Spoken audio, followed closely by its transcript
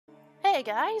Hey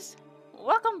guys,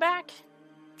 welcome back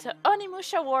to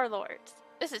Onimusha Warlords.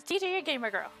 This is TJ your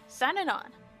Gamer Girl, signing on.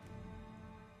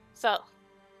 So,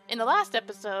 in the last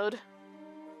episode,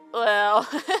 well,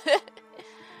 turns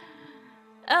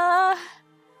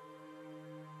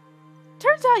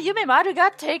out Yumemaru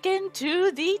got taken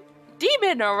to the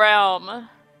demon realm,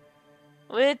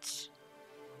 which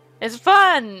is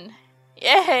fun.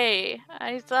 Yay!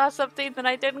 I saw something that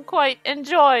I didn't quite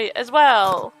enjoy as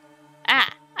well.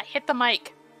 Ah, I hit the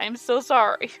mic. I'm so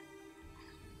sorry.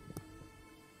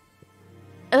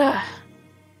 Ugh.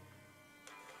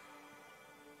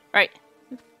 Right.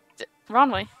 Wrong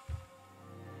way.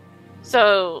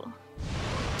 So...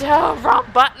 wrong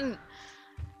button!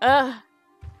 I've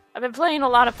been playing a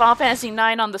lot of Final Fantasy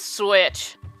IX on the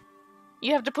Switch.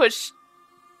 You have to push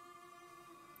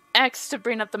X to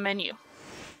bring up the menu.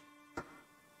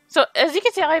 So, as you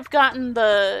can see, I've gotten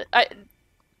the...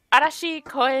 Arashi,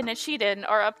 Koe, and Shiden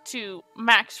are up to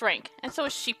max rank, and so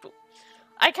is Shippu.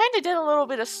 I kind of did a little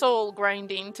bit of soul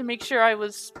grinding to make sure I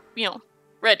was,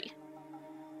 ready.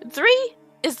 3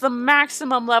 is the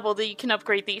maximum level that you can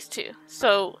upgrade these to,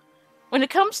 so when it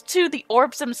comes to the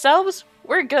orbs themselves,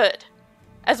 we're good.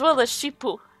 As well as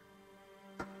Shippu.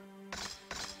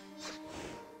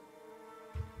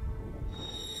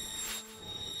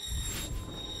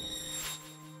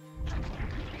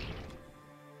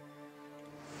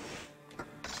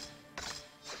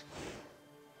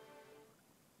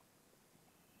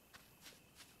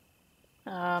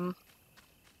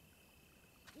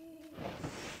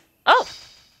 Oh!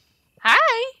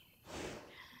 Hi!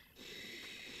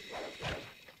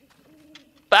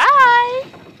 Bye!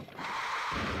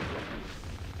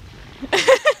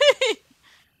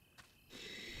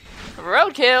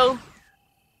 Roadkill!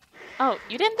 Oh,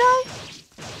 you didn't die?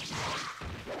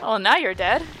 Oh, now you're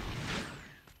dead.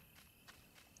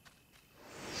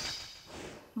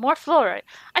 More fluorite.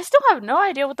 I still have no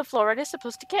idea what the fluorite is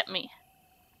supposed to get me.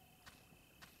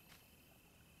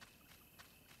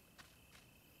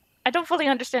 I don't fully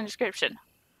understand the description.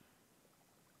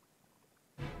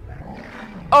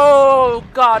 Oh,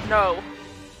 God, no.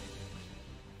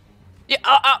 Yeah,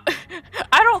 I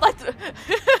don't like the...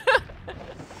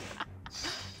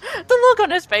 The look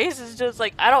on his face is just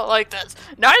like, I don't like this.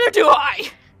 Neither do I!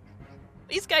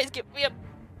 These guys give me a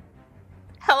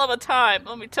hell of a time,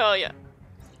 let me tell you.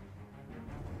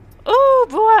 Oh,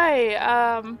 boy.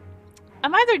 I'm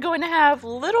either going to have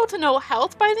little to no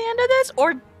health by the end of this,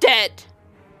 or dead.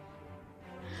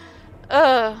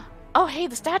 Oh, hey,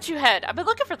 the statue head. I've been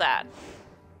looking for that.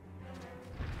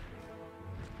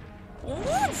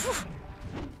 Oof.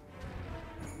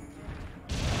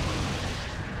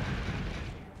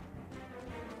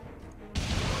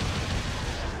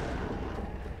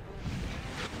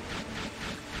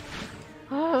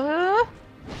 Oh,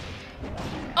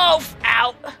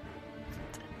 ow.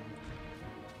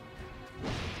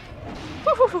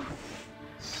 Woo-hoo-hoo.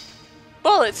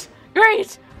 Bullets.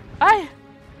 Great.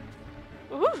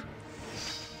 Ooh.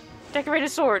 Decorated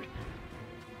sword.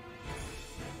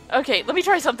 Okay, let me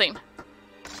try something.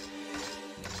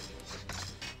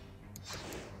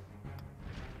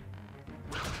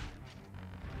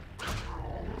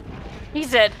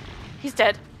 He's dead. He's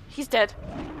dead. He's dead.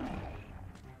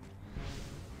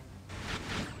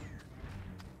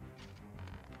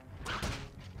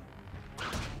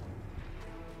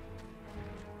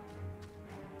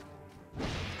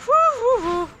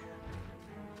 Woo-hoo-hoo.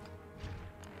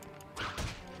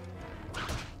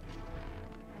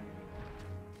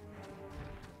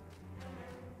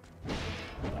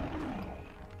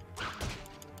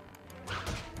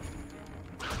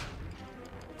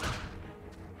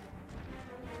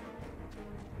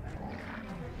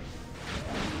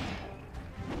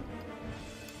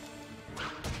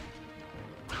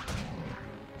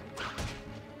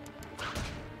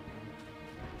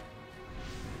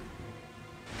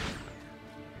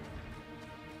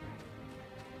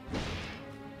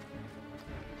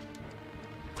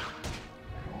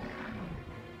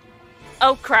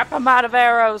 Oh crap, I'm out of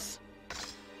arrows.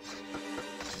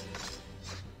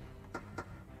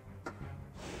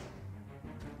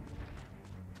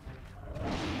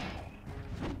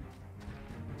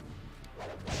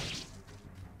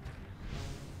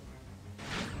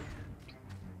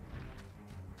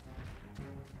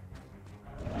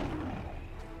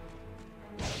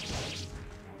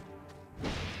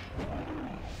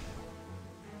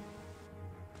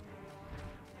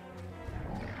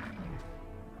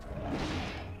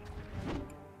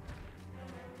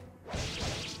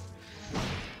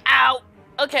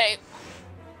 Okay.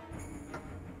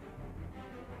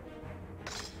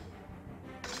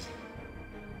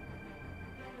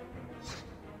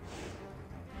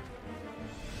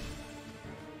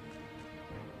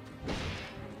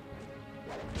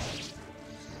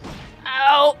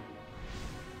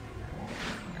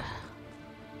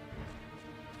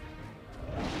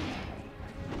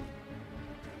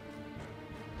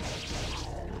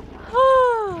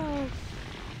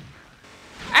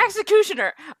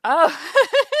 executioner. Oh.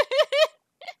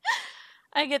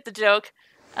 I get the joke.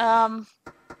 Oh.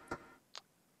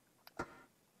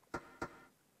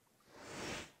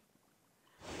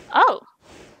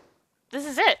 This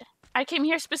is it. I came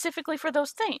here specifically for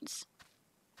those things.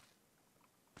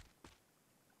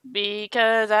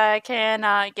 Because I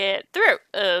cannot get through.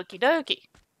 Okie dokie.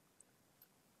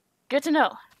 Good to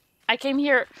know. I came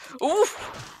here.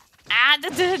 Oof! Ah,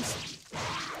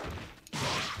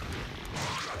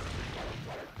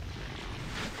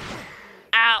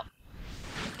 ow.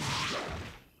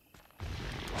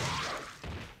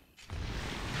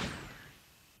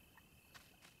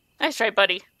 Nice try,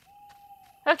 buddy.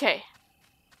 Okay.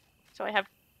 So I have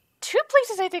 2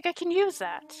 places I think I can use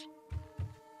that.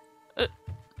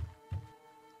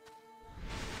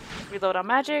 Reload on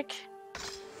magic.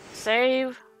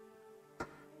 Save.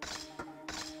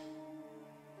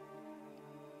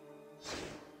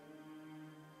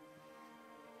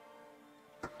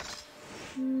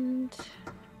 And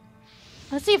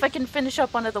let's see if I can finish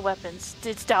up one of the weapons.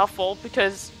 It's doubtful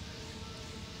because,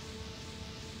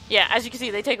 yeah, as you can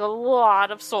see, they take a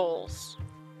lot of souls.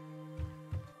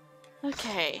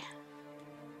 Okay.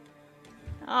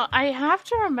 I have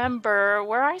to remember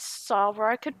where I saw where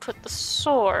I could put the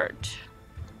sword.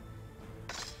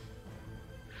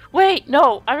 Wait,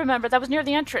 no, I remember. That was near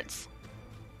the entrance.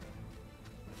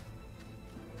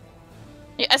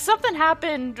 Yeah, something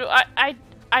happened.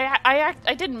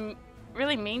 I didn't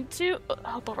really mean to.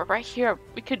 Oh, but we're right here.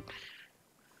 We could.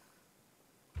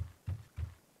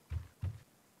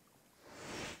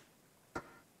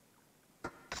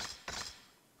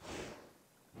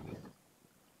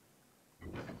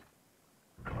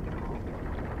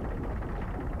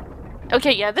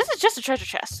 Okay, yeah, this is just a treasure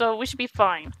chest, so we should be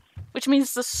fine. Which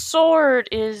means the sword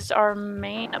is our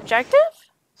main objective?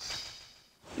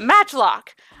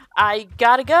 Matchlock! I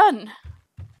got a gun!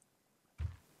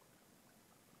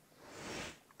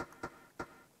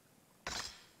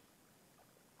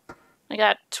 I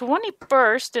got 20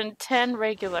 burst and 10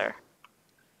 regular.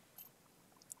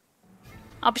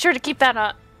 I'll be sure to keep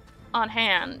that on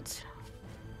hand.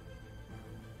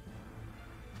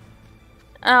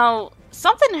 Oh,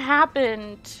 something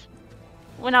happened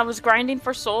when I was grinding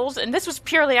for souls, and this was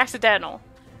purely accidental.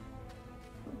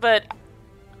 But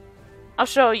I'll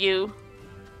show you.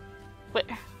 Wait.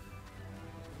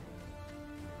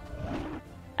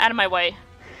 Out of my way.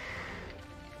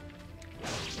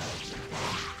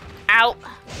 Ow.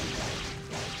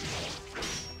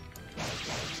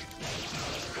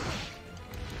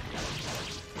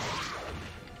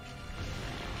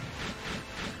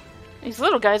 These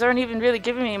little guys aren't even really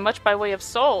giving me much by way of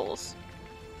souls.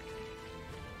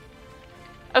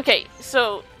 Okay,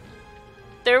 so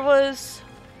there was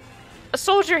a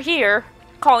soldier here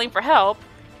calling for help,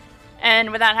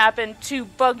 and when that happened, 2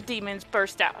 bug demons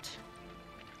burst out.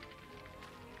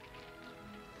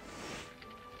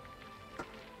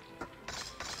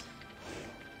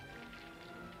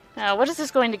 Now, what is this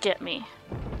going to get me?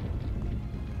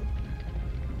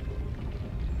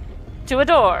 To a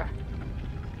door.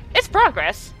 It's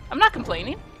progress. I'm not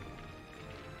complaining.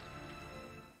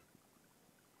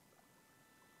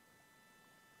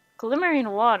 Glimmering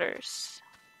waters.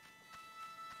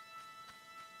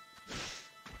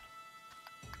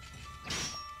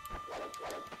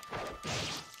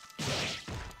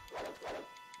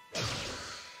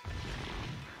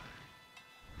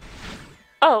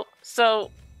 Oh,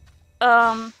 so,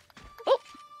 oh,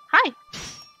 hi.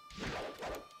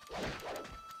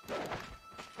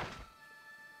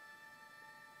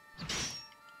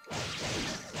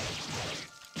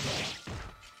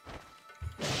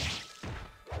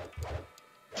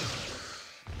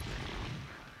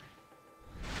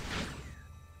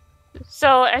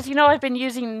 So, as you know, I've been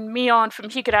using Mion from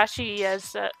Higurashi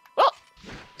as,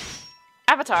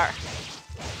 avatar.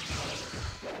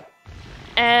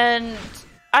 And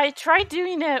I tried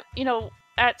doing it, you know,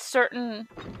 at certain,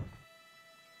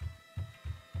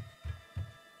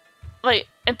 like,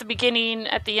 at the beginning,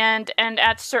 at the end, and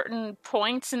at certain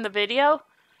points in the video.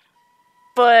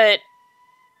 But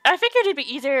I figured it'd be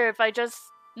easier if I just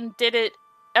did it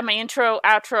at my intro,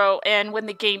 outro, and when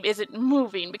the game isn't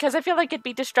moving, because I feel like it'd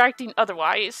be distracting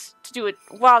otherwise to do it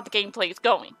while the gameplay is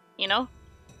going, you know?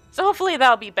 So hopefully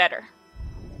that'll be better.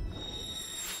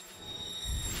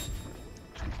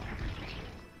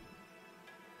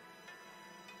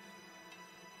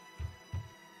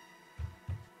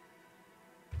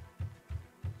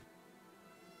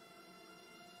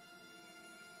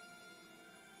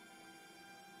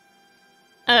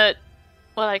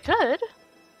 Well, I could.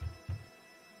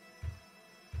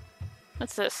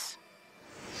 What's this?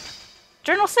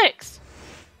 Journal 6.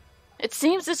 It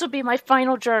seems this will be my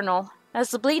final journal.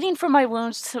 As the bleeding from my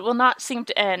wounds will not seem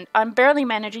to end, I'm barely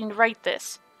managing to write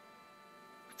this.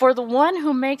 For the one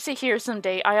who makes it here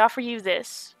someday, I offer you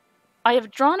this. I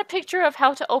have drawn a picture of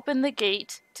how to open the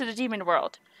gate to the demon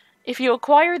world. If you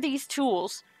acquire these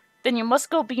tools, then you must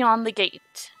go beyond the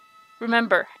gate.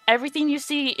 Remember, everything you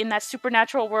see in that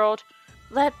supernatural world,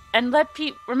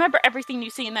 remember everything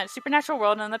you see in that supernatural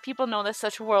world and let people know that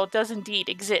such a world does indeed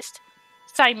exist.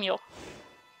 Saimyo.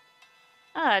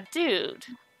 Ah, dude.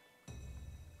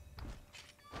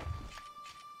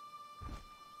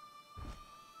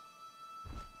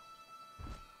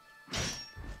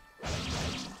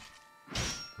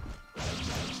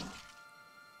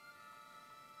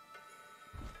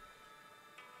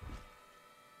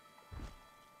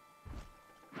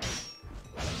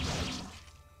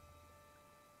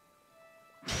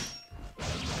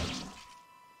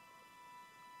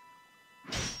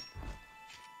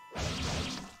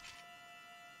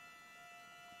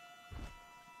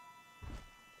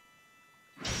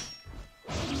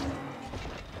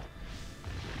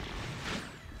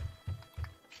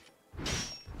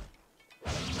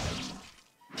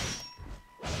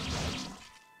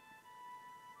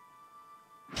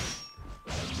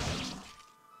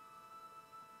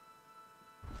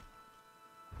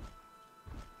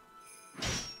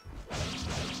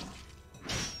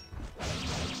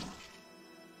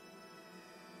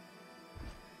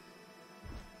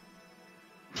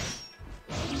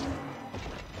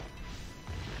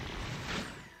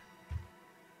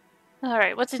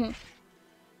 Alright, what's in...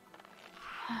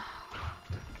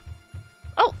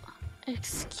 Oh!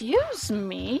 Excuse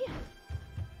me?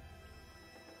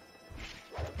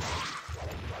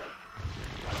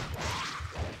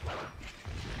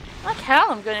 Like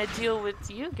how I'm gonna deal with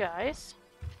you guys.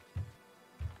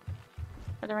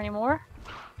 Are there any more?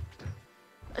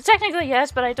 Technically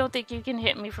yes, but I don't think you can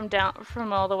hit me from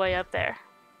all the way up there.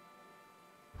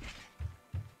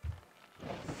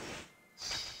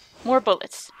 More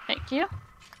bullets. Thank you.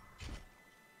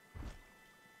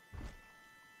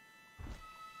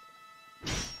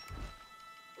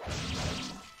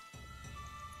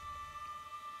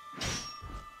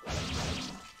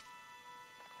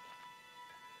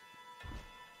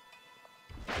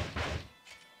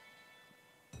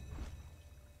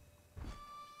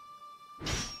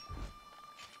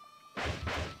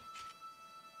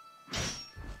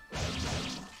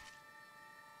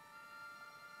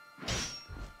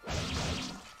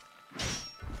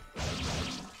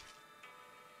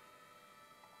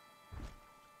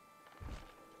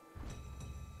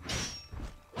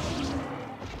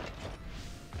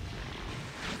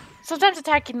 Sometimes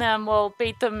attacking them will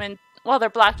bait them in, while they're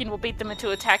blocking will bait them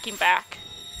into attacking back.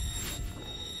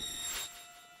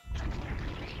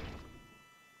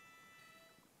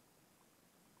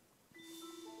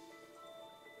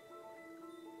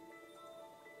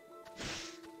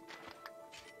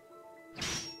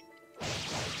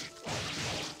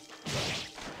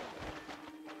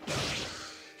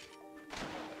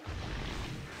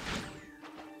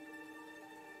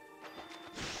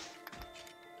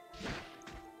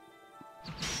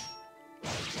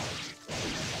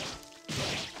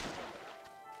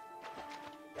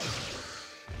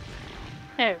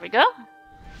 There we go.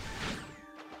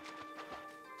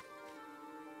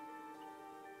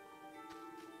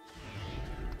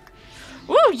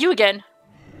 Woo, you again.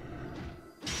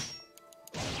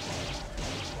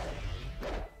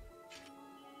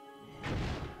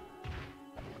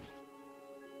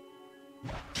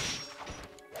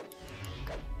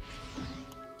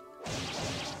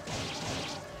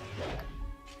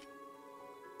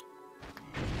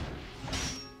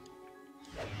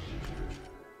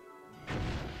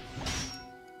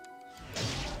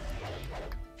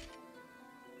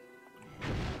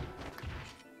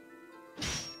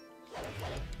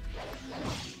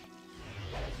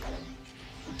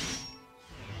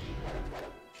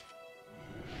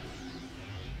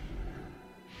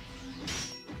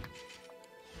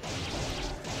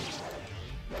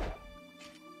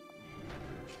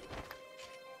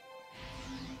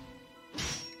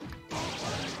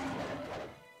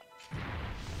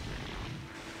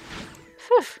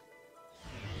 Whew.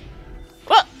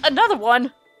 Well, another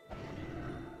one.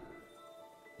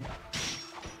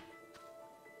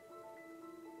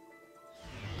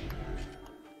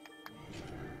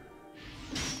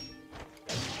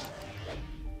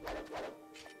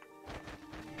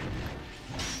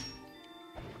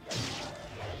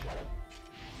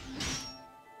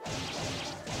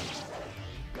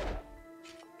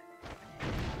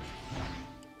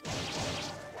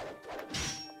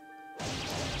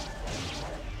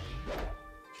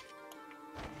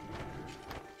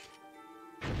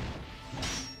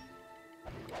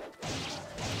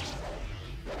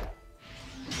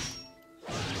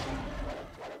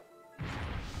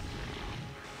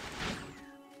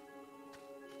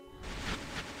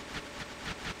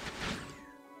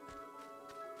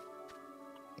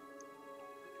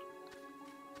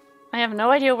 have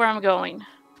no idea where I'm going.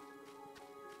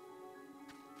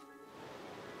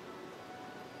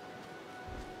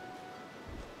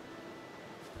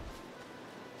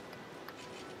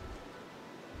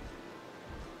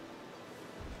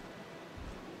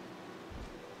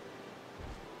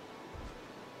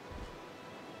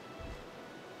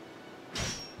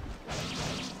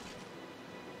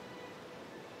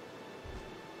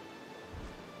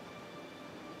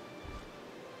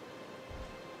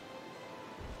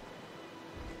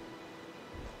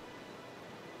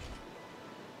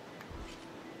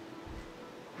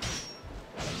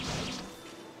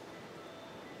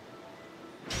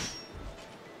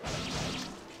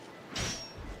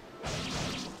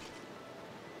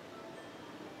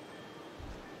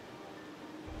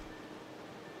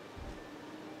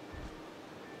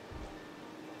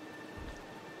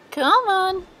 Come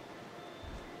on.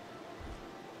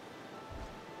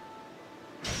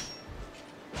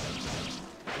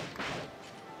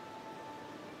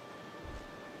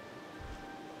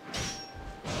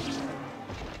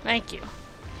 Thank you.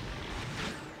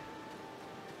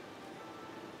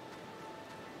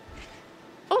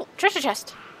 Oh, treasure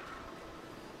chest.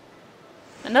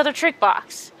 Another trick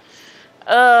box.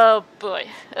 Oh boy.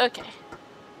 Okay.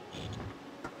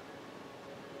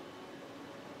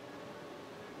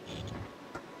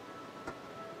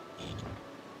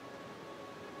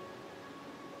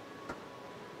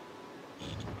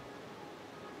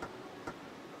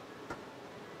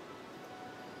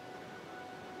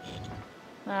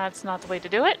 That's not the way to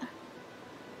do it.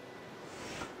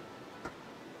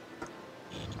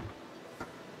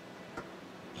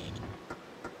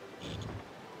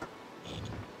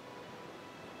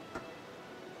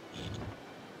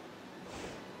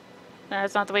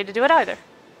 That's not the way to do it either.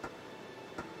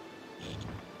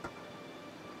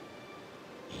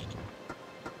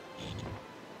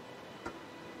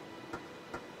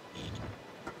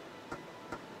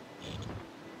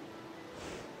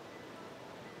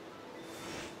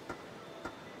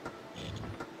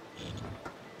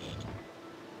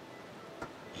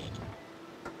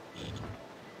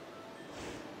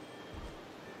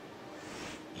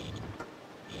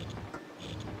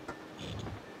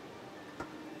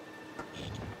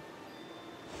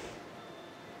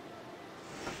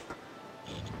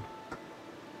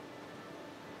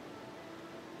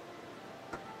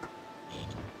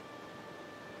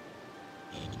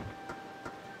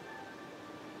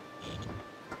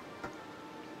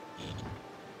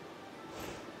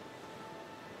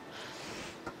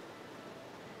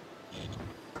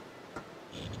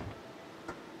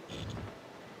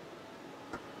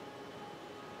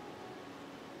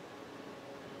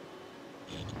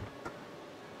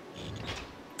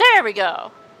 There we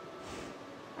go.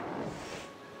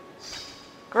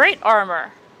 Great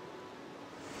armor.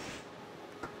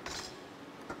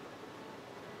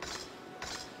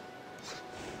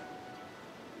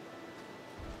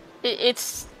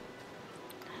 It's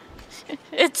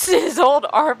his old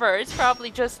armor. It's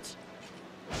probably just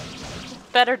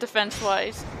better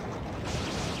defense-wise.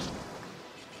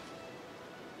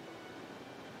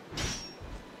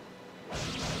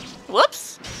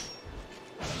 Whoops.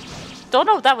 Don't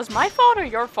know if that was my fault or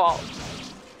your fault.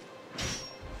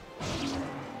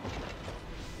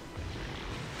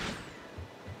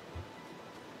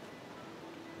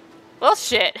 Well,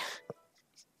 shit.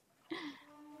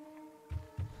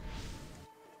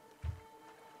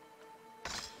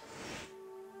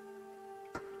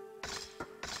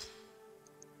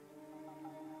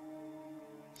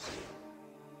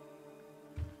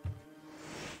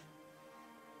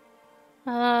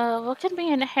 What can be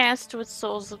enhanced with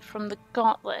souls from the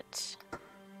gauntlet?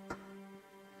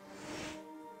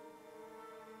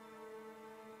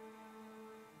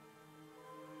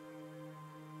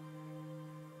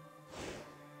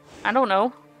 I don't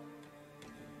know.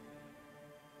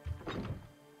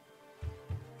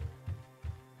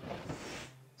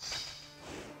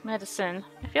 Medicine.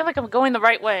 I feel like I'm going the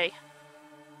right way.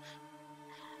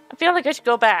 I feel like I should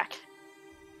go back.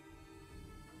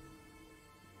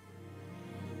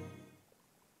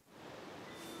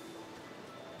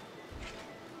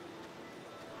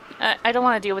 I don't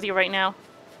want to deal with you right now.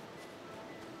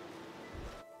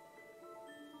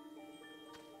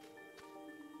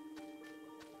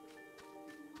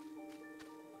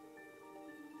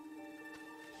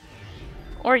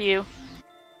 Or you.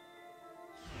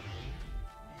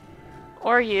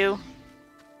 Or you.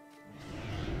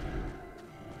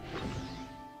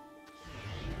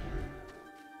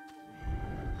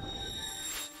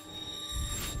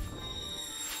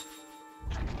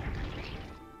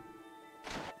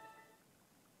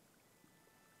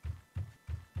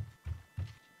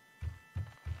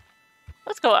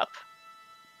 Let's go up.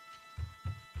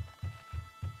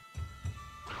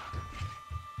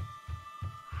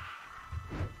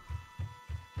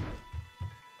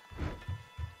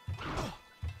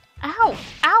 Ow!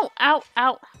 Ow! Ow!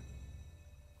 Ow!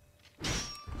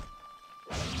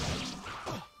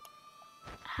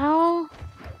 How?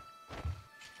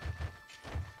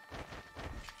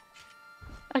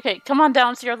 Okay, come on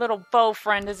down so your little bow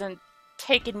friend isn't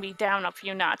taking me down a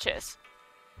few notches.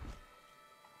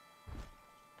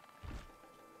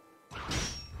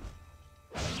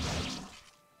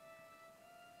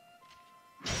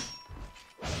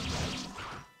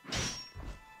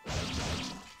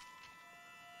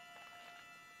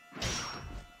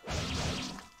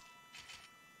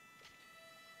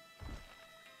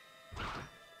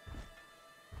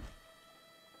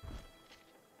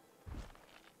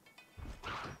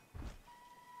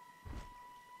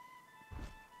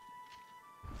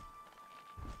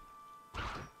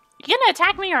 You gonna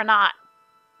attack me or not?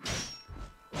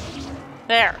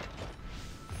 There.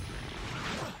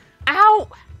 Ow!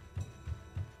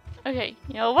 Okay,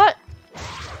 you know what?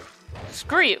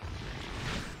 Screw you.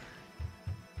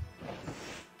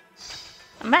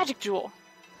 A magic jewel.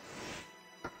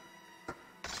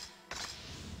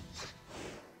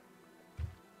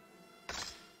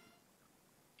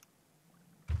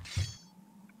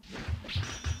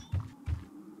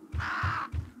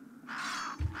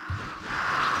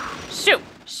 Shoot!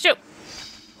 Shoot!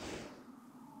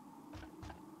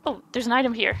 Oh, there's an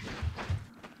item here.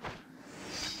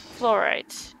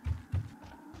 Fluorite.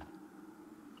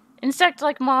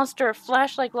 Insect-like monster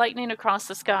flashed like lightning across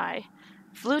the sky.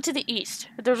 Flew to the east.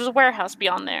 There was a warehouse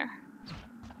beyond there.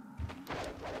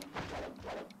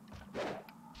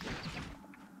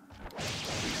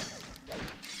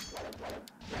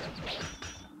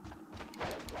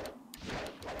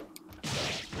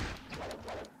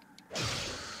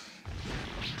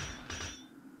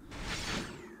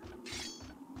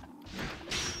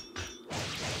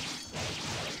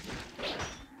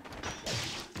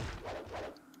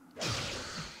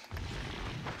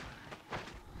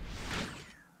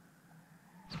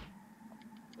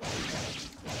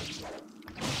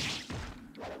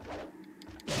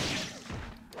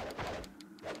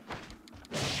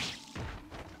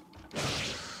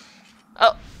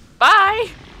 Oh, bye!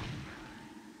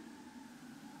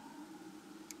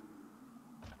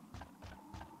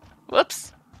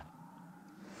 Whoops.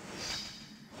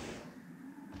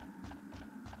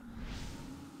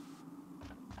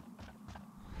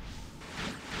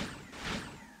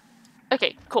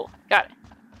 Okay, cool. Got it.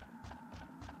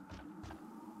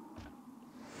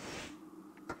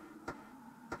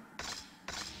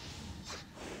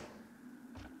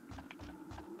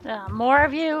 More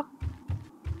of you?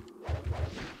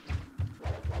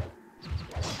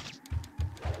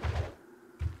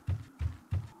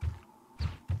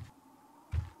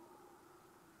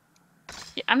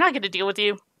 Yeah, I'm not gonna deal with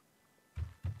you.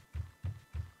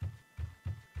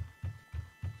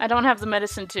 I don't have the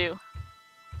medicine too.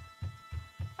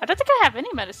 I don't think I have any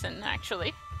medicine,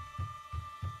 actually.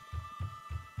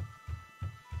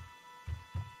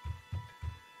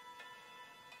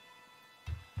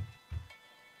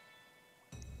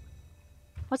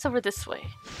 What's over this way?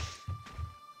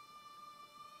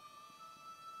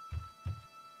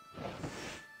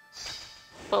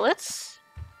 Bullets?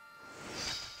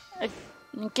 A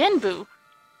Genbu.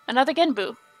 Another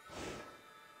Genbu.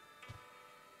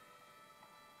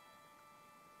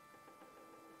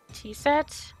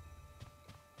 T-set.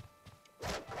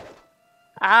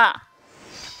 Ah.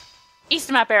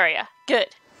 East map area. Good.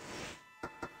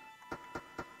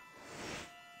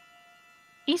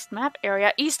 East map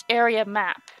area. East area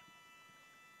map.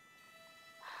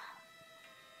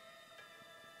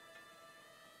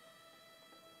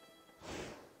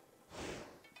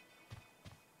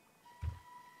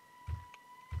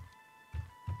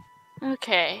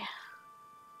 Okay.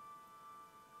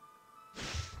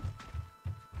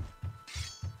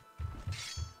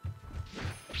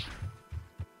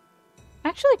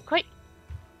 Actually, quite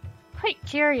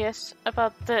curious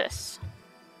about this.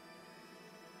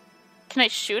 Can I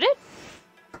shoot it?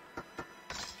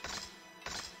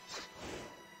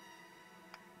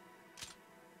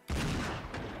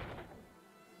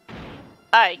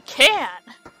 I can!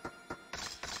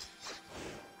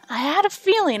 I had a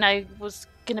feeling I was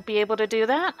gonna be able to do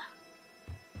that.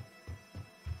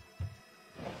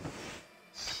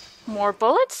 More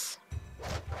bullets?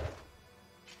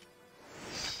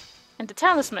 And the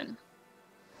talisman.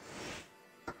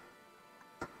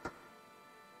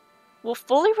 Will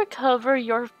fully recover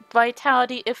your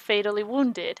vitality if fatally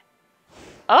wounded.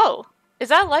 Oh, is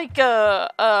that like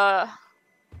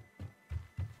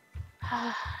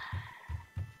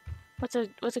what's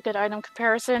a good item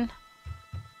comparison?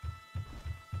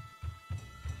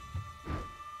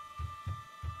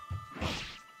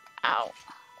 Ow.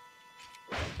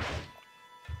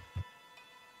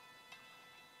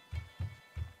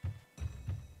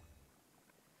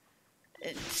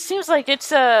 seems like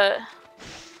it's a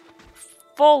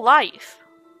full life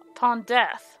upon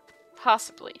death,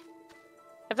 possibly.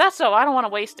 If that's so, I don't want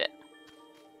to waste it.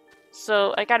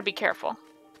 So I gotta be careful.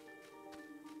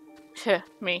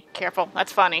 Me, careful.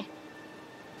 That's funny.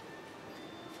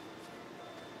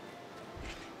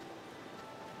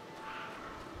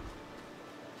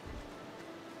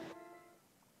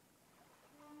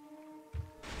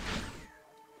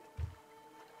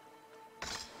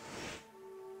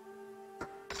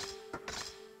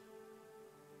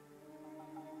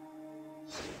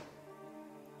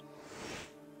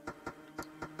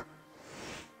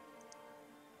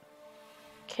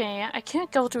 Okay, I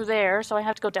can't go through there, so I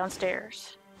have to go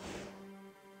downstairs.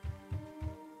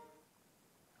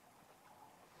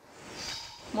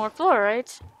 More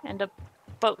fluorides and a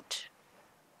boat.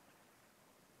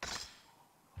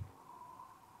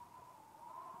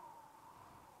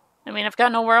 I mean, I've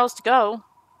got nowhere else to go.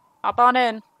 Hop on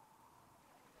in.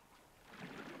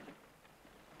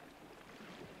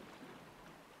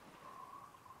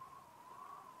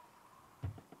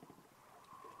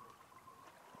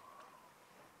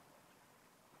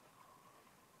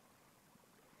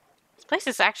 This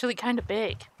place is actually kind of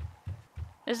big.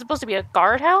 Is it supposed to be a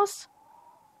guardhouse?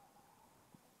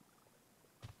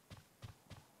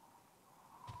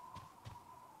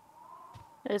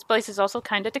 This place is also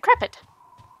kind of decrepit.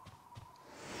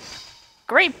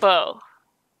 Great bow.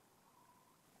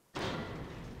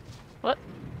 What?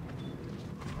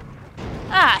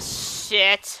 Ah,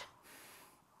 shit.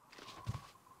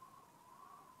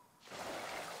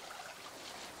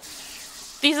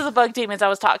 These are the bug demons I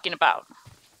was talking about.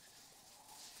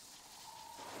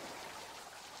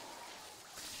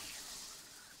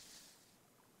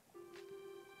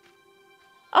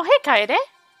 Oh, hey, Kaede.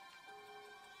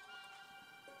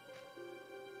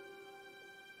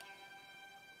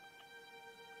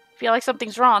 Feel like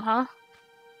something's wrong, huh?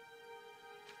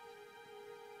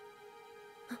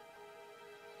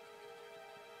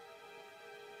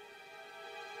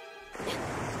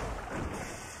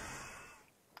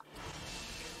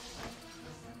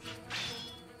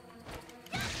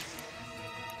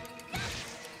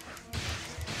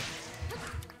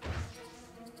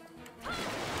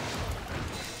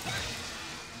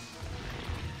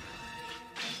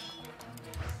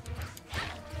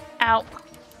 Ow.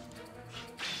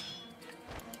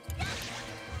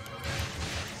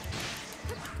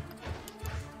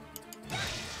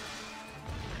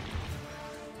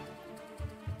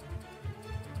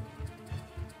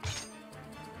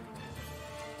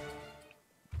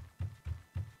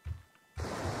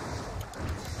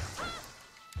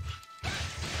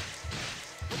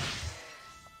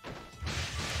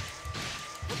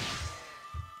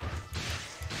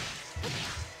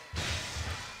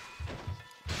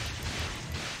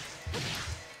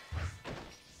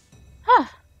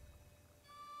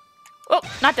 Oh,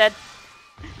 not dead.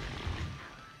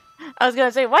 I was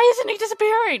gonna say, why isn't he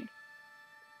disappearing?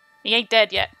 He ain't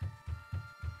dead yet.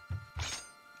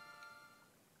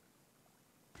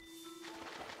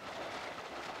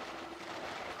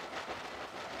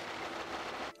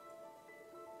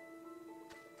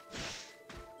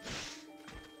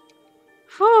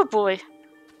 Whew, boy.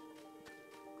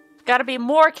 Gotta be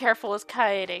more careful as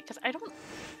Kaede, because I don't...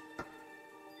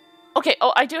 Okay,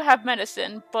 oh, I do have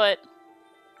medicine, but...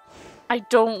 I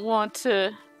don't want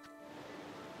to...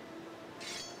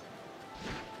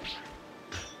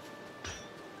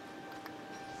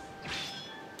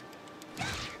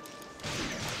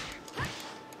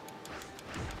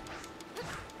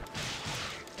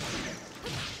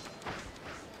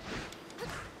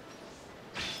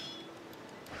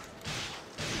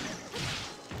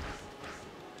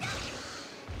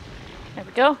 There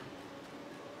we go.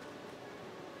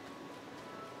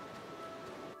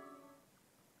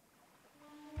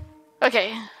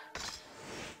 Okay.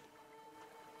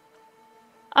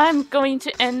 I'm going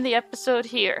to end the episode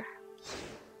here.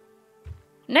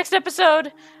 Next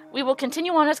episode, we will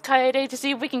continue on as Kaede to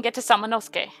see if we can get to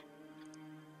Samanosuke.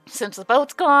 Since the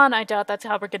boat's gone, I doubt that's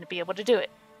how we're going to be able to do it.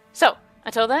 So,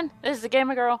 until then, this is the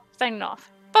Gamer Girl, signing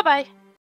off. Bye-bye!